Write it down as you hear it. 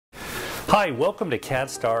Hi, welcome to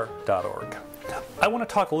CADStar.org. I want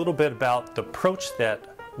to talk a little bit about the approach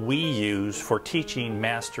that we use for teaching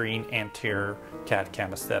mastering anterior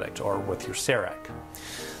CAD/CAM aesthetics, or with your CEREC.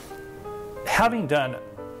 Having done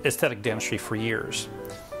aesthetic dentistry for years,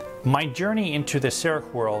 my journey into the CEREC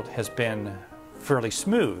world has been fairly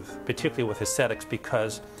smooth, particularly with aesthetics,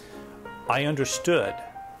 because I understood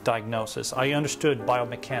diagnosis. I understood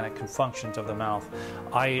biomechanic and functions of the mouth.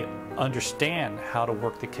 I understand how to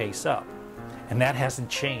work the case up. And that hasn't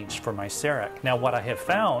changed for my CEREC. Now, what I have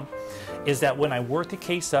found is that when I work the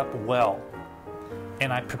case up well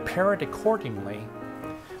and I prepare it accordingly,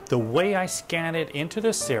 the way I scan it into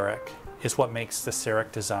the CEREC is what makes the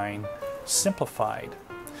CEREC design simplified.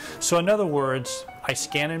 So in other words, I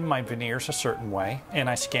scan in my veneers a certain way and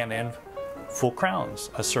I scan in full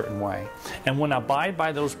crowns a certain way. And when I abide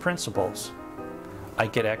by those principles, I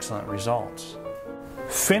get excellent results.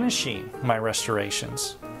 Finishing my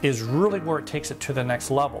restorations is really where it takes it to the next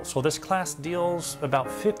level. So this class deals about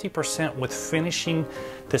 50% with finishing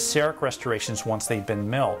the CEREC restorations once they've been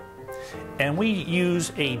milled. And we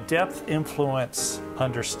use a depth influence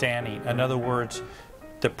understanding. In other words,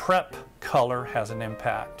 the prep color has an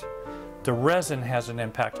impact. The resin has an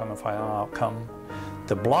impact on the final outcome.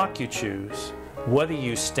 The block you choose, whether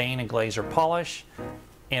you stain and glaze or polish,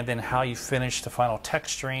 and then how you finish the final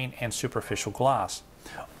texturing and superficial gloss.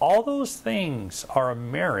 All those things are a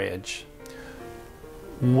marriage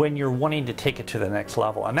when you're wanting to take it to the next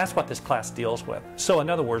level, and that's what this class deals with. So in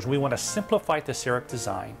other words, we want to simplify the CEREC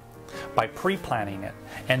design by pre-planning it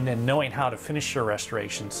and then knowing how to finish your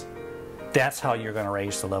restorations. That's how you're going to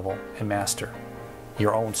raise the level and master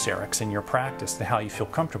your own CERECs in your practice and how you feel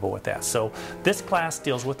comfortable with that. So this class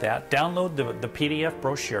deals with that. Download the PDF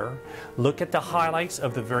brochure, look at the highlights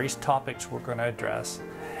of the various topics we're going to address,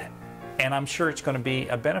 and I'm sure it's going to be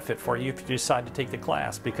a benefit for you if you decide to take the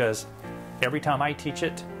class, because every time I teach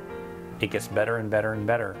it, it gets better and better and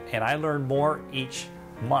better. And I learn more each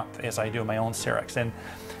month as I do my own CERECs. And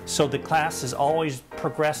so the class is always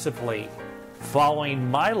progressively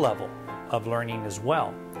following my level of learning as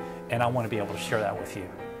well. And I want to be able to share that with you.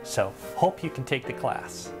 So hope you can take the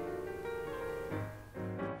class.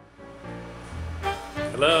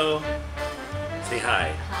 Hello. Say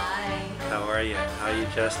hi. Hi. How are you? How are you,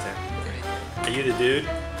 Justin? Are you the dude?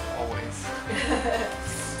 Always.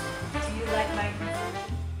 Do you like my...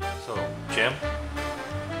 So, Jim,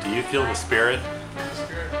 do you feel the spirit?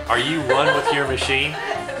 Are you one with your machine?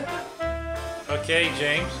 Okay,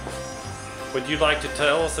 James. Would you like to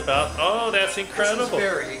tell us about... Oh, that's incredible. This is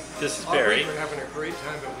Barry. This is Barry. We're having a great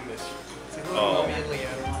time, but we miss you. Say hello Oh. to Mommy and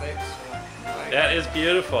Leanne. Thanks. Bye. That is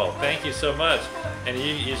beautiful. Thank you so much. And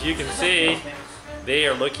as you can see, they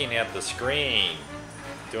are looking at the screen,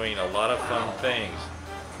 doing a lot of fun things.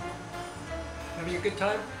 Having a good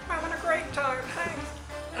time? Having a great time.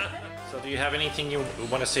 Thanks. So do you have anything you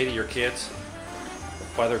want to say to your kids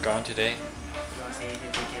while they're gone today? You want to say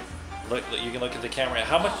anything to the kids? Look, you can look at the camera.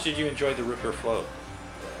 How much did you enjoy the root beer float?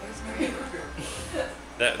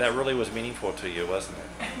 That really was meaningful to you, wasn't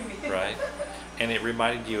it? Right? And it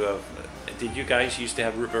reminded you of, did you guys used to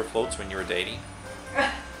have root beer floats when you were dating?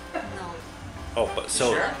 No. Oh, but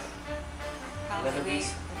so, Sure. Probably.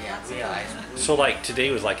 Yeah. so like today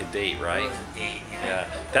was like a date, right? It was a date, yeah. Yeah,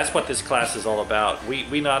 that's what this class is all about.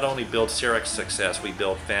 We not only build CEREC success, we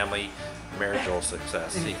build family, marital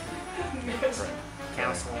success. See?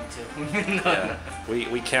 Counseling too. Yeah,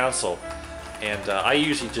 we counsel, and I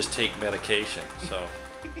usually just take medication, so.